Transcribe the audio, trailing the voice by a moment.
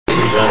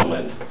and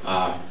gentlemen.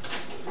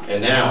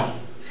 And now,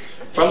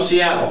 from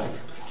Seattle,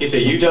 he's a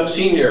UW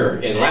senior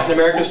in Latin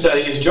American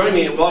Studies. Join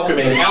me in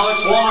welcoming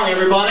Alex Wong,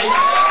 everybody.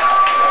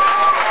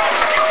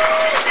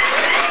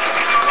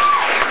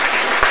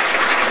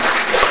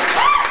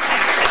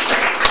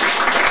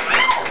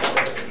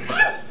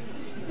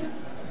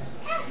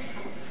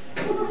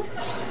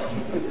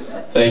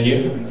 Thank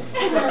you.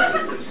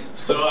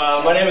 So,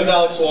 my name is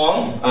Alex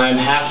Wong. I'm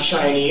half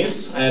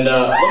Chinese. And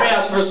let me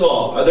ask first of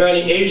all, are there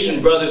any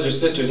Asian brothers or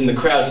sisters in the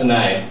crowd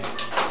tonight?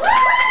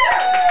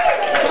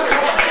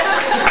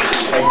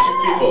 Like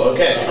 2 people,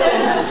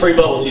 okay. Free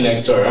bubble tea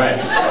next door, all right.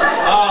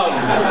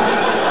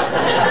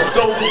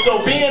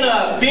 So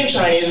being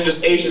Chinese, or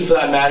just Asian for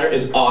that matter,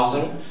 is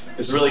awesome.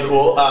 It's really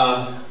cool.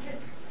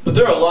 But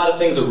there are a lot of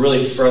things that really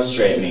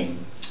frustrate me.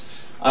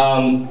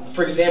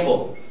 For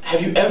example,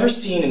 have you ever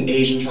seen an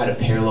Asian try to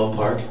parallel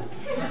park?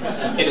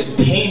 It is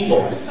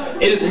painful.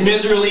 It is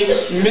miserably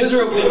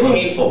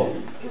painful.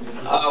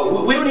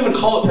 We don't even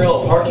call it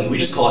parallel parking. We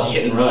just call it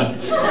hit and run.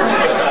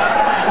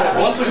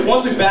 Because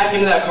once we back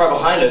into that car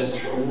behind us,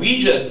 we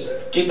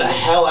just get the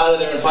hell out of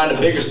there and find a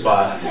bigger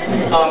spot.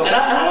 And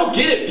I don't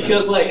get it,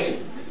 because like,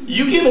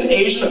 you give an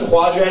Asian a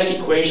quadratic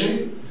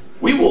equation,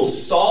 we will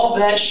solve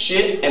that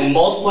shit and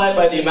multiply it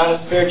by the amount of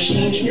spare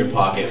change in your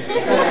pocket.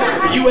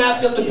 You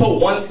ask us to put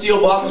 1 steel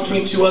box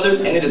between 2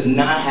 others, and it is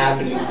not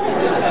happening.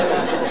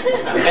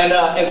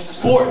 And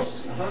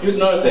sports, here's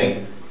another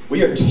thing.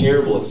 We are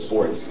terrible at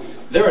sports.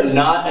 There are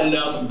not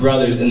enough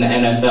brothers in the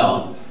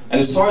NFL. And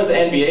as far as the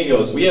NBA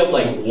goes, we have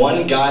like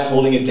 1 guy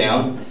holding it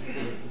down,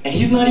 and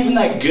he's not even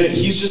that good.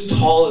 He's just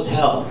tall as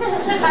hell.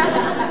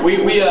 We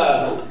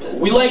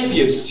like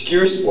the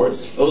obscure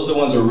sports. Those are the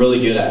ones we're really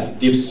good at.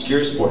 The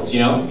obscure sports,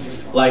 you know?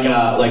 Like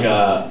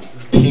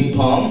ping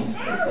pong,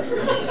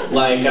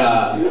 like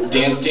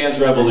Dance Dance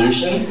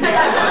Revolution,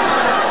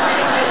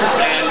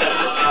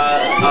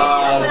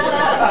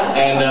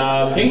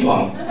 and ping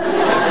pong.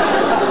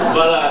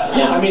 But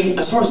yeah, I mean,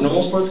 as far as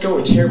normal sports go,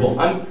 we're terrible.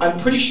 I'm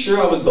pretty sure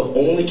I was the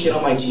only kid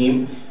on my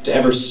team to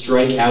ever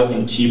strike out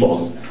in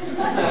t-ball.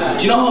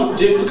 Do you know how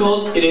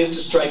difficult it is to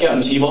strike out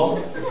in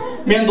t-ball?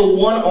 Man, the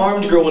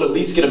one-armed girl would at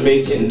least get a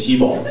base hit in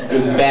t-ball. It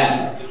was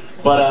bad.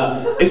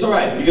 But it's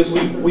alright, because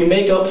we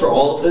make up for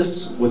all of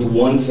this with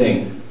one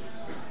thing.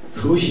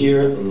 Who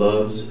here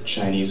loves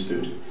Chinese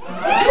food?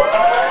 Of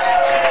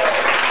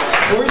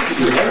course you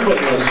do.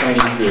 Everybody loves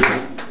Chinese food.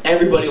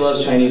 Everybody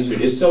loves Chinese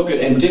food. It's so good.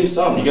 And dim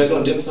sum. You guys know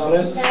what dim sum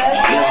is?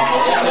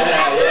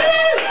 Yeah.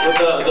 With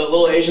the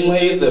little Asian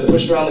ladies that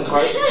push around the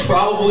carts,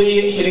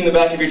 probably hitting the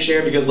back of your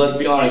chair, because let's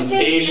be honest,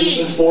 Asians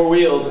and 4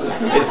 wheels,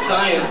 it's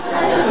science.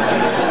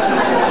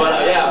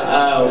 But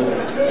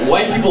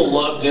white people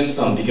love dim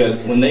sum,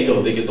 because when they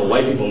go, they get the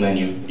white people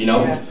menu, you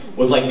know?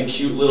 With like the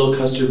cute little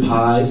custard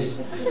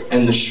pies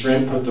and the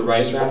shrimp with the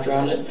rice wrapped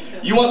around it.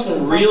 You want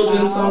some real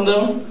dim sum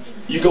though?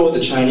 You go with the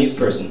Chinese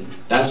person.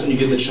 That's when you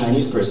get the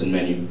Chinese person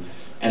menu.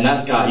 And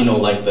that's got, you know,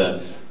 like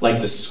the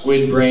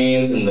squid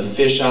brains and the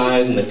fish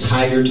eyes and the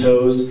tiger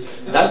toes.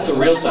 That's the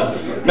real stuff.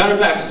 Matter of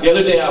fact, the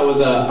other day I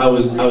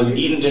was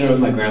eating dinner with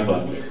my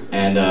grandpa,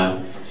 and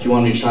he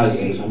wanted me to try this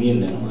thing, so I'm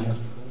eating it. I'm like,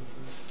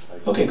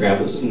 okay,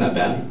 Grandpa, this isn't that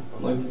bad.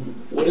 I'm like,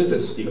 what is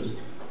this? He goes,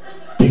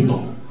 pig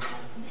bone.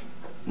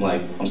 I'm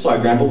like, I'm sorry,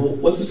 Grandpa,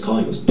 what's this called?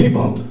 He goes, pig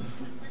bone.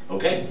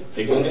 Okay,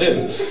 pig bone it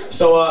is.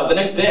 So the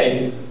next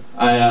day,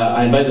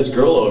 I invite this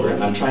girl over,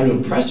 and I'm trying to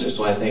impress her,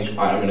 so I think,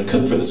 all right, I'm gonna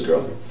cook for this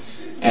girl.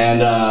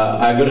 And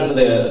I go down to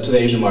the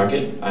Asian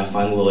market. I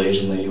find a little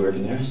Asian lady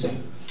working there. I say,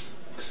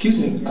 excuse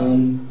me,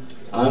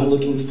 I'm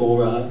looking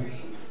for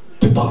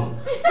pig bone.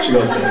 She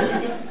goes,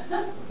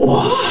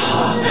 wow,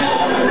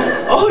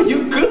 oh,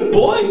 you good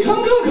boy,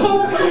 come.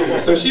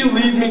 So she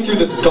leads me through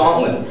this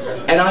gauntlet,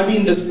 and I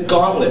mean this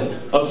gauntlet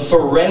of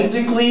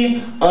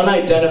forensically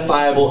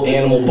unidentifiable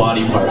animal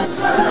body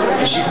parts.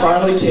 And she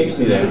finally takes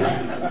me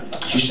there.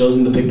 She shows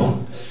me the pig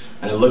bone,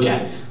 and I look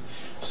at it.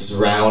 It's this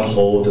round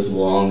hole with this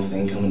long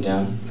thing coming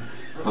down.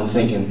 I'm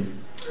thinking,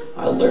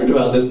 I learned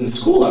about this in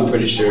school, I'm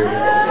pretty sure.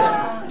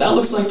 That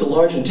looks like the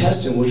large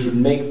intestine, which would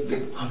make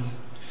the...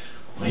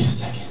 wait a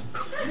second.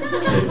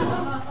 Pig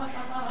bone.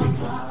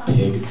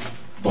 Pig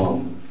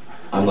bone.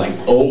 I'm like,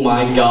 oh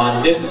my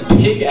god, this is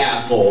pig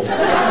asshole.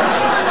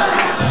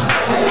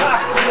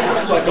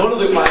 So I go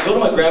to my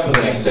grandpa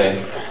the next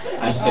day.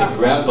 I say,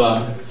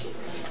 Grandpa,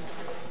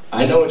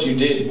 I know what you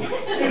did.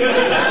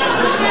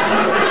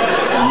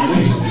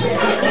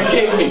 You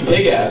gave me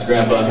pig ass,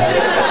 Grandpa.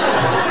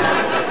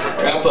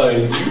 Grandpa,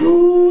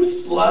 you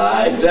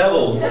sly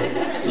devil.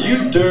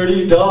 You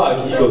dirty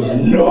dog. He goes,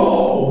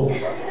 no.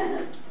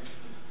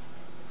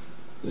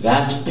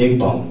 That pig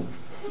bone.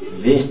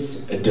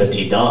 This a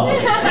dirty dog.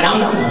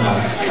 No.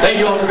 Thank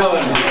you all for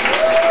coming.